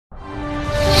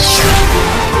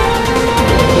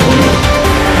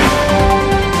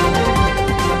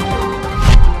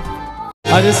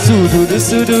अरे सुरूर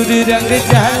सुरूर रंग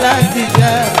जाला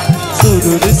जीजा,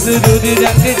 सुरूर सुरूर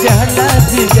रंग जाला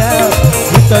जीजा,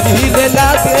 भीतर ही ले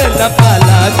लागे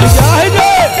लपाला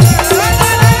जीजा।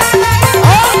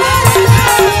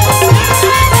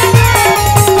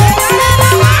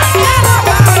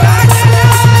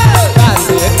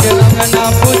 काले के रंग ना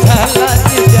बुझाला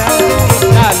जीजा,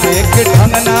 काले के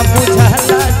ढंग ना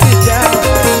बुझाला जीजा,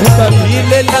 भीतर ही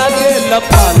ले लागे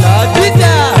लपाला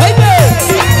जीजा।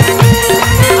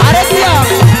 अरे क्या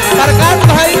प्रकाश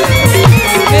भाई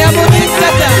नया मुनीस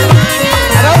चाचा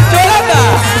राउत चोरा का,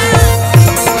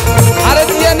 अरे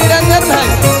जिया निरंजन भाई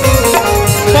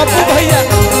पप्पू भैया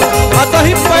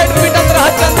अतही पैट पिटत रहा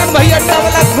चंदन भैया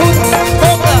टावला खुद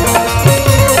ठोका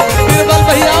बीरबल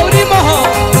भैया औरी मोह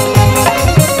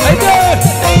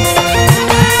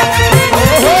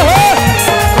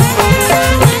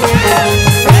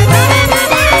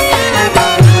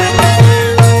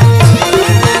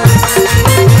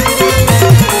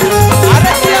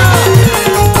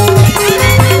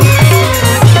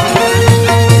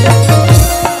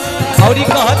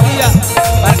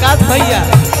प्रकाश भैया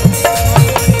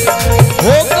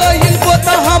हो गइल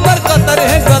बोता हमर कतर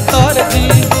है कतर जी,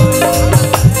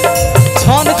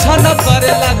 छन छन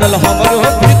करे लागल हमर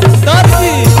हो भीतर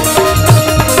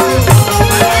जी।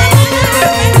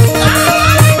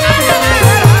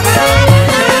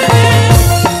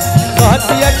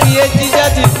 कहतिया कि ये जीजा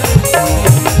जी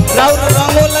राउर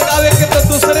रंगो लगावे के तो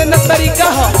दूसरे न तरीका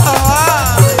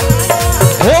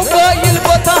हो गइल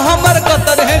बोता हमर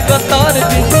कतर है कतर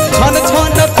जी, छन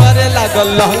छन करे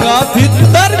लागल लहंगा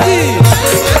भीतर जी।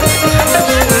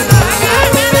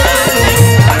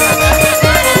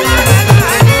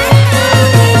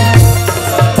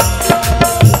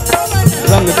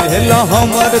 रंग देला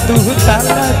हमर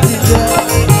दुहताला जीजा,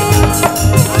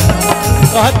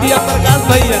 कहतिया प्रकाश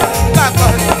भैया का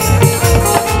कहतिया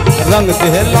रंग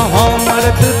देला हमर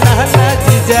दुहताला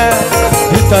जीजा,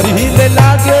 भीतर ही ले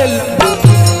लागल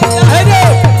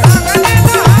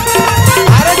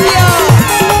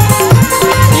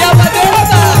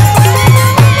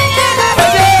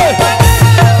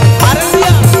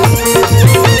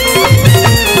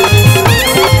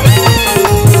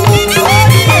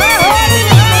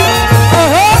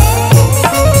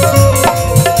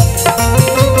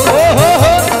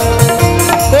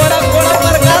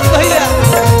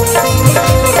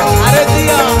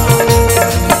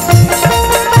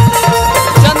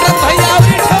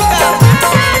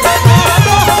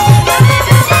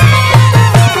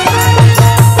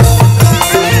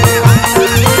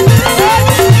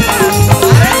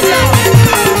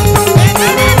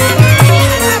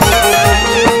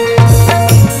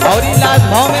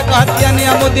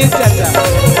चाचा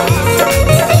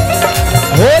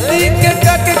होली के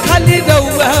के खाली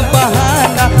रहुआ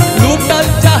बहाना, लूटल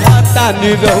चाहता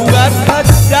नि रहुआ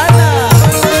खजाना।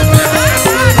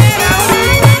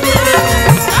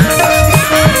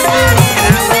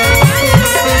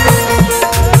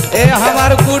 ए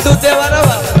हमार गुड्डू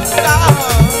देवरवा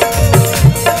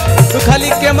तू खाली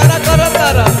कैमरा करत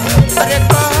तारा, अरे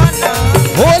कहना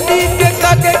होली के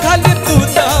खाली तू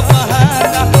तो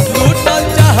बहाना, लूटल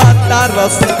चाहता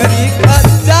रसगरी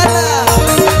खजाना।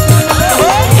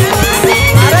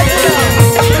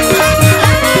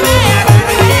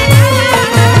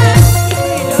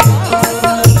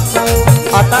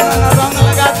 रंग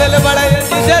लगा दिल बड़ा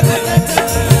जीजा जी,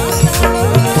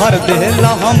 भर देला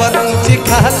हमर ऊँची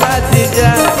खाला जीजा,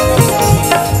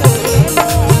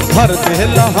 भर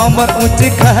देला हमर ऊँची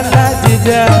खाला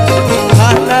जीजा,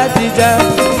 खाला जीजा,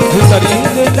 भीतरी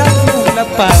ले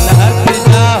पाला जीजा।